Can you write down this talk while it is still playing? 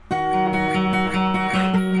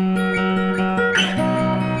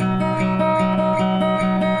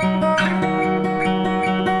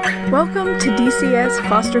Welcome to DCS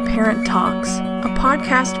Foster Parent Talks, a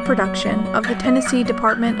podcast production of the Tennessee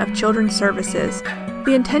Department of Children's Services.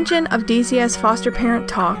 The intention of DCS Foster Parent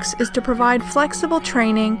Talks is to provide flexible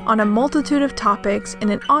training on a multitude of topics in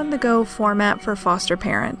an on-the-go format for foster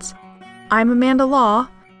parents. I'm Amanda Law,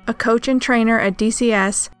 a coach and trainer at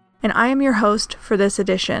DCS, and I am your host for this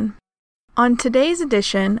edition. On today's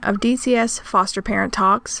edition of DCS Foster Parent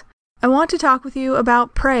Talks, I want to talk with you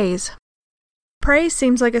about praise. Praise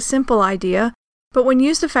seems like a simple idea, but when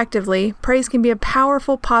used effectively, praise can be a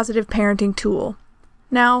powerful positive parenting tool.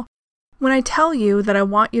 Now, when I tell you that I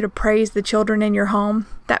want you to praise the children in your home,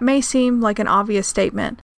 that may seem like an obvious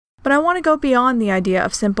statement, but I want to go beyond the idea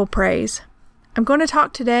of simple praise. I'm going to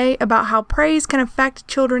talk today about how praise can affect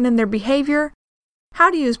children and their behavior, how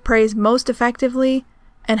to use praise most effectively,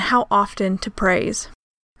 and how often to praise.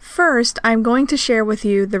 First, I'm going to share with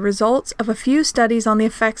you the results of a few studies on the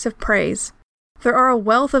effects of praise. There are a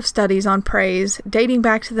wealth of studies on praise dating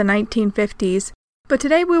back to the 1950s, but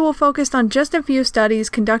today we will focus on just a few studies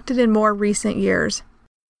conducted in more recent years.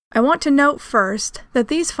 I want to note first that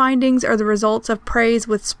these findings are the results of praise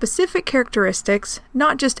with specific characteristics,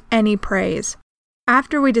 not just any praise.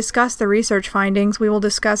 After we discuss the research findings, we will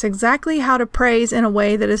discuss exactly how to praise in a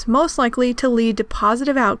way that is most likely to lead to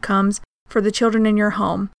positive outcomes for the children in your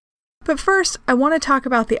home. But first, I want to talk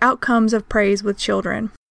about the outcomes of praise with children.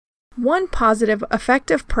 One positive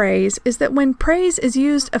effect of praise is that when praise is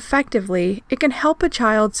used effectively, it can help a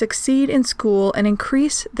child succeed in school and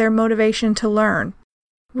increase their motivation to learn.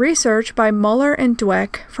 Research by Muller and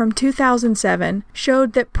Dweck from 2007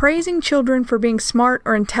 showed that praising children for being smart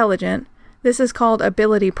or intelligent, this is called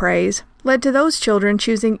ability praise, led to those children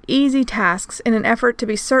choosing easy tasks in an effort to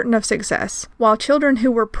be certain of success, while children who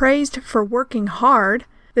were praised for working hard,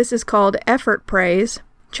 this is called effort praise,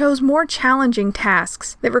 chose more challenging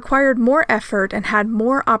tasks that required more effort and had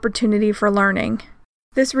more opportunity for learning.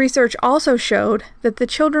 This research also showed that the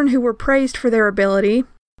children who were praised for their ability,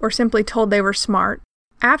 or simply told they were smart,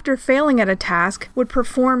 after failing at a task would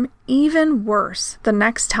perform even worse the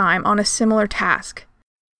next time on a similar task.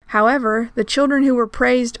 However, the children who were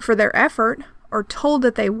praised for their effort, or told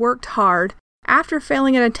that they worked hard, after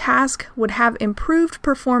failing at a task would have improved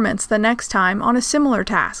performance the next time on a similar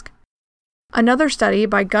task. Another study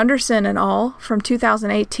by Gunderson et al. From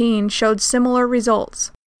 2018 showed similar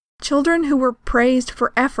results. Children who were praised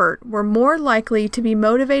for effort were more likely to be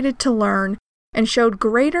motivated to learn and showed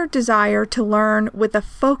greater desire to learn with a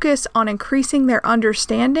focus on increasing their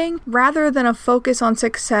understanding rather than a focus on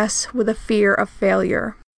success with a fear of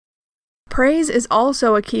failure. Praise is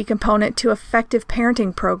also a key component to effective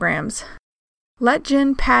parenting programs.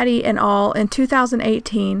 Letjen, Patty, et al. In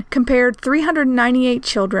 2018 compared 398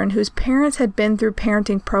 children whose parents had been through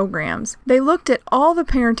parenting programs. They looked at all the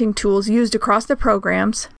parenting tools used across the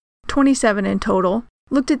programs, 27 in total,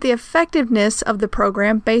 looked at the effectiveness of the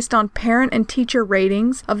program based on parent and teacher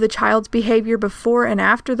ratings of the child's behavior before and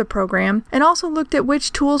after the program, and also looked at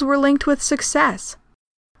which tools were linked with success.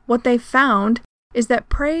 What they found is that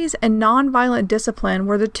praise and nonviolent discipline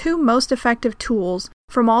were the two most effective tools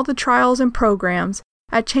from all the trials and programs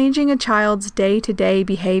at changing a child's day-to-day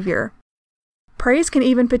behavior. Praise can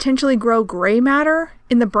even potentially grow gray matter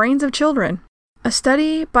in the brains of children. A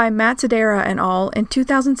study by Matsudaira et al. In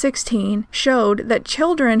 2016 showed that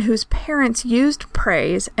children whose parents used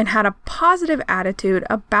praise and had a positive attitude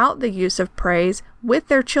about the use of praise with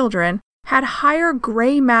their children had higher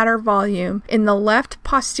gray matter volume in the left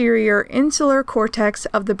posterior insular cortex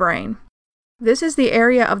of the brain. This is the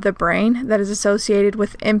area of the brain that is associated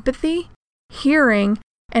with empathy, hearing,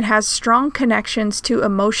 and has strong connections to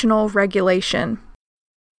emotional regulation.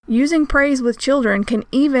 Using praise with children can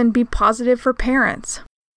even be positive for parents.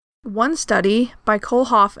 One study by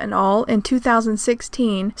Kohlhoff et al. In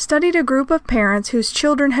 2016 studied a group of parents whose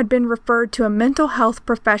children had been referred to a mental health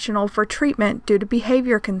professional for treatment due to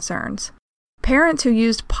behavior concerns. Parents who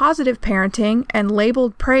used positive parenting and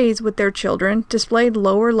labeled praise with their children displayed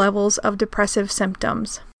lower levels of depressive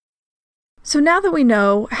symptoms. So now that we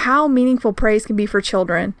know how meaningful praise can be for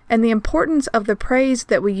children and the importance of the praise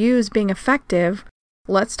that we use being effective,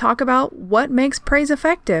 let's talk about what makes praise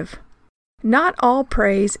effective. Not all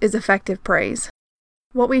praise is effective praise.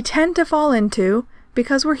 What we tend to fall into,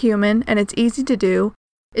 because we're human and it's easy to do,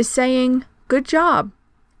 is saying, "Good job,"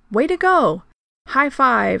 "Way to go," "High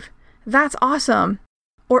five," "That's awesome,"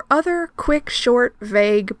 or other quick, short,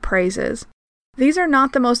 vague praises. These are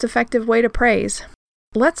not the most effective way to praise.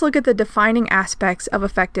 Let's look at the defining aspects of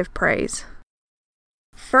effective praise.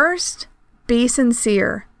 First, be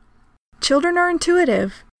sincere. Children are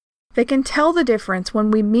intuitive. They can tell the difference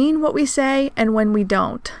when we mean what we say and when we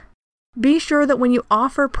don't. Be sure that when you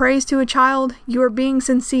offer praise to a child, you are being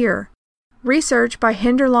sincere. Research by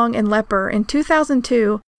Hinderlong and Lepper in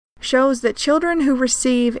 2002 shows that children who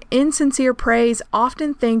receive insincere praise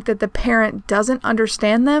often think that the parent doesn't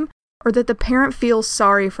understand them or that the parent feels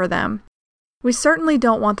sorry for them. We certainly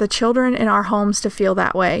don't want the children in our homes to feel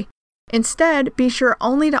that way. Instead, be sure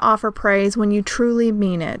only to offer praise when you truly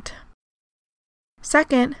mean it.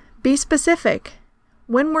 Second, be specific.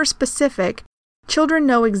 When we're specific, children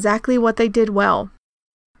know exactly what they did well.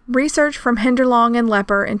 Research from Hinderlong and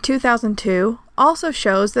Lepper in 2002 also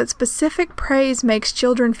shows that specific praise makes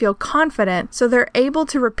children feel confident, so they're able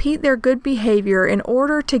to repeat their good behavior in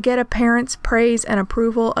order to get a parent's praise and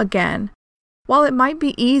approval again. While it might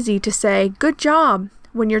be easy to say, "Good job,"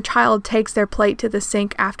 when your child takes their plate to the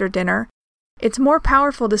sink after dinner, it's more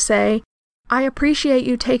powerful to say, "I appreciate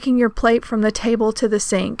you taking your plate from the table to the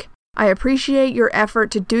sink. I appreciate your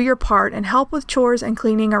effort to do your part and help with chores and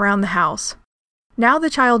cleaning around the house." Now the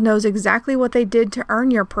child knows exactly what they did to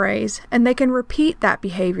earn your praise, and they can repeat that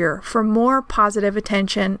behavior for more positive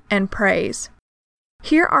attention and praise.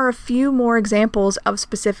 Here are a few more examples of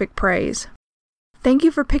specific praise. Thank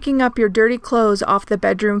you for picking up your dirty clothes off the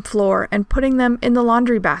bedroom floor and putting them in the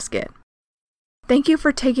laundry basket. Thank you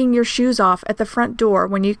for taking your shoes off at the front door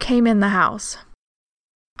when you came in the house.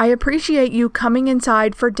 I appreciate you coming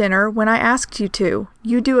inside for dinner when I asked you to.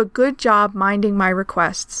 You do a good job minding my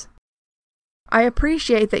requests. I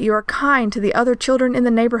appreciate that you are kind to the other children in the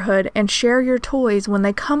neighborhood and share your toys when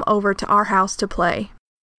they come over to our house to play.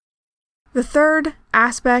 The third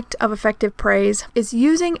aspect of effective praise is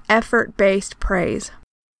using effort-based praise.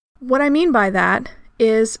 What I mean by that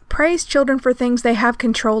is praise children for things they have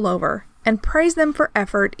control over, and praise them for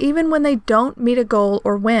effort even when they don't meet a goal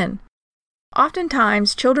or win.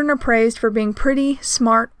 Oftentimes, children are praised for being pretty,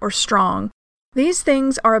 smart, or strong. These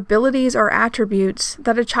things are abilities or attributes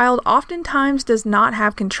that a child oftentimes does not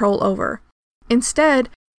have control over. Instead,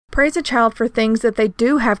 praise a child for things that they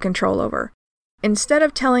do have control over. Instead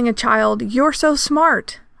of telling a child, "You're so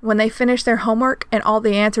smart," when they finish their homework and all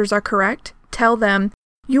the answers are correct, tell them,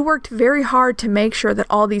 "You worked very hard to make sure that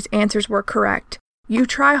all these answers were correct. You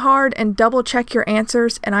try hard and double-check your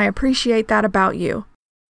answers, and I appreciate that about you."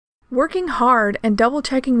 Working hard and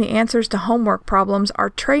double-checking the answers to homework problems are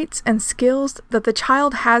traits and skills that the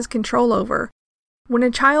child has control over. When a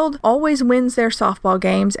child always wins their softball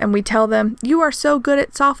games and we tell them, "You are so good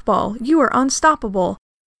at softball, you are unstoppable,"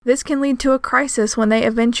 this can lead to a crisis when they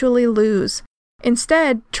eventually lose.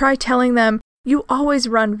 Instead, try telling them, "You always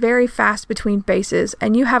run very fast between bases,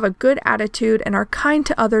 and you have a good attitude and are kind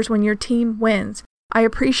to others when your team wins. I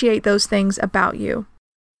appreciate those things about you."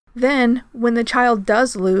 Then, when the child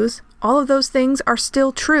does lose, all of those things are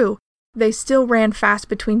still true. They still ran fast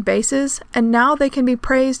between bases, and now they can be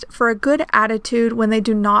praised for a good attitude when they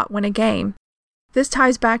do not win a game. This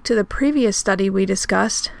ties back to the previous study we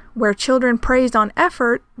discussed, where children praised on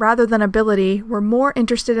effort rather than ability were more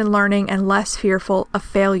interested in learning and less fearful of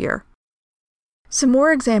failure. Some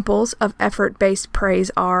more examples of effort-based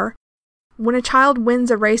praise are, when a child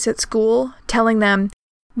wins a race at school, telling them,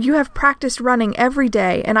 "You have practiced running every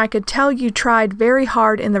day, and I could tell you tried very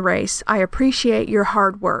hard in the race. I appreciate your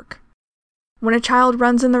hard work." When a child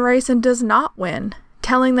runs in the race and does not win,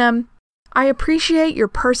 telling them, "I appreciate your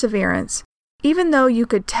perseverance. Even though you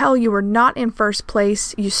could tell you were not in first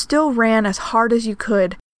place, you still ran as hard as you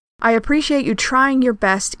could. I appreciate you trying your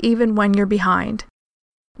best even when you're behind."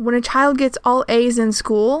 When a child gets all A's in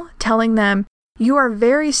school, telling them, "You are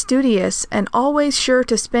very studious and always sure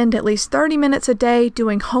to spend at least 30 minutes a day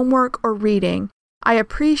doing homework or reading. I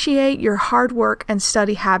appreciate your hard work and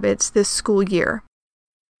study habits this school year."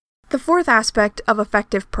 The fourth aspect of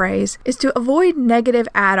effective praise is to avoid negative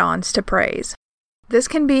add-ons to praise. This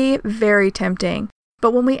can be very tempting,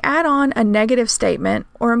 but when we add on a negative statement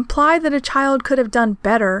or imply that a child could have done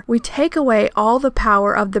better, we take away all the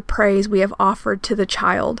power of the praise we have offered to the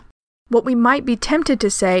child. What we might be tempted to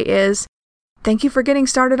say is, "Thank you for getting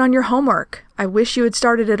started on your homework. I wish you had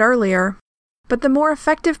started it earlier." But the more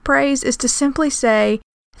effective praise is to simply say,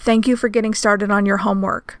 "Thank you for getting started on your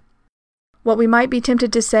homework." What we might be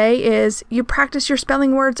tempted to say is, "You practiced your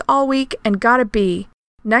spelling words all week and got a B.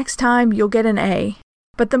 Next time you'll get an A."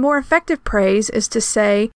 But the more effective praise is to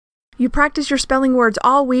say, "You practiced your spelling words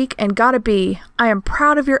all week and got a B. I am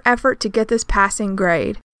proud of your effort to get this passing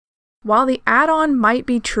grade." While the add-on might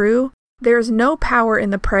be true, there is no power in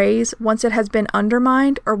the praise once it has been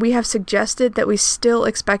undermined or we have suggested that we still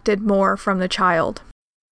expected more from the child.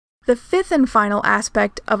 The fifth and final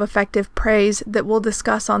aspect of effective praise that we'll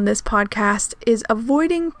discuss on this podcast is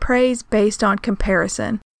avoiding praise based on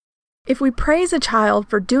comparison. If we praise a child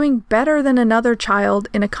for doing better than another child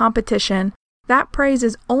in a competition, that praise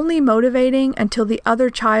is only motivating until the other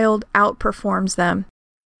child outperforms them.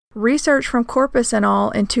 Research from Corpus et al.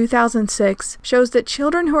 In 2006 shows that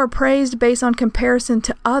children who are praised based on comparison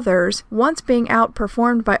to others, once being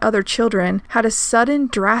outperformed by other children, had a sudden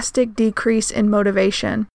drastic decrease in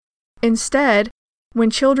motivation. Instead, when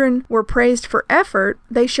children were praised for effort,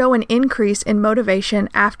 they show an increase in motivation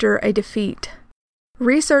after a defeat.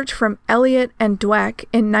 Research from Elliott and Dweck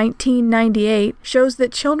in 1998 shows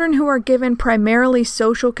that children who are given primarily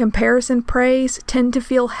social comparison praise tend to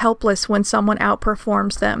feel helpless when someone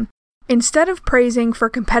outperforms them. Instead of praising for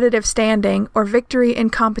competitive standing or victory in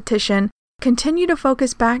competition, continue to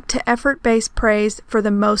focus back to effort-based praise for the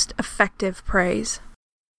most effective praise.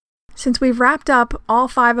 Since we've wrapped up all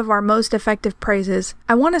 5 of our most effective praises,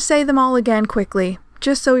 I want to say them all again quickly,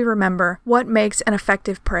 just so we remember what makes an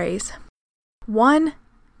effective praise. 1.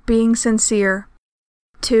 Being sincere.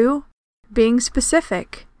 2. Being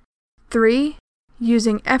specific. 3.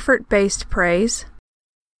 Using effort-based praise.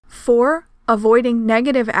 4. Avoiding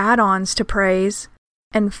negative add-ons to praise.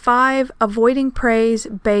 And 5. Avoiding praise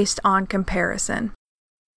based on comparison.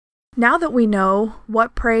 Now that we know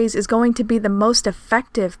what praise is going to be the most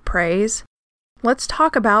effective praise, let's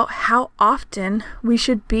talk about how often we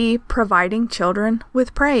should be providing children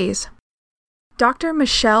with praise. Dr.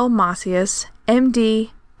 Michelle Macias,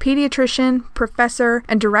 MD, pediatrician, professor,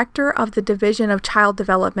 and director of the Division of Child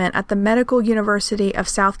Development at the Medical University of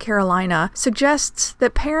South Carolina, suggests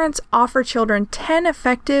that parents offer children 10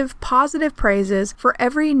 effective, positive praises for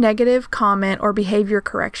every negative comment or behavior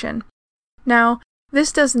correction. Now,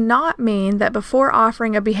 this does not mean that before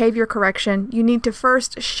offering a behavior correction, you need to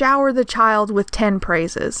first shower the child with 10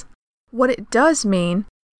 praises. What it does mean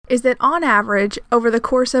is that on average, over the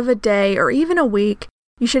course of a day or even a week,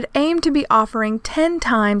 you should aim to be offering 10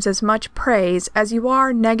 times as much praise as you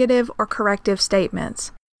are negative or corrective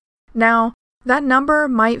statements. Now, that number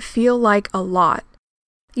might feel like a lot.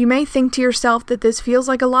 You may think to yourself that this feels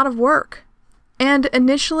like a lot of work. And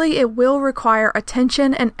initially, it will require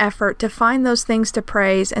attention and effort to find those things to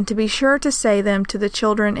praise and to be sure to say them to the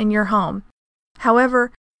children in your home.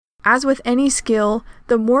 However, as with any skill,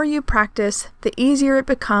 the more you practice, the easier it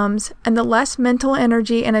becomes, and the less mental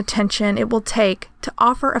energy and attention it will take to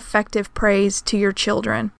offer effective praise to your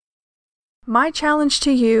children. My challenge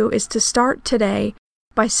to you is to start today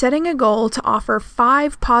by setting a goal to offer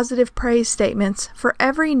 5 positive praise statements for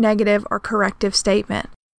every negative or corrective statement.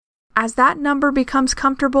 As that number becomes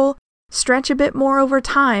comfortable, stretch a bit more over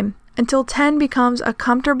time until 10 becomes a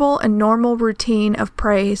comfortable and normal routine of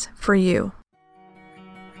praise for you.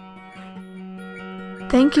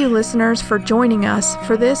 Thank you, listeners, for joining us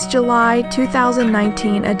for this July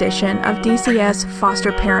 2019 edition of DCS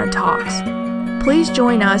Foster Parent Talks. Please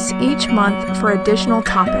join us each month for additional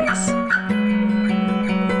topics.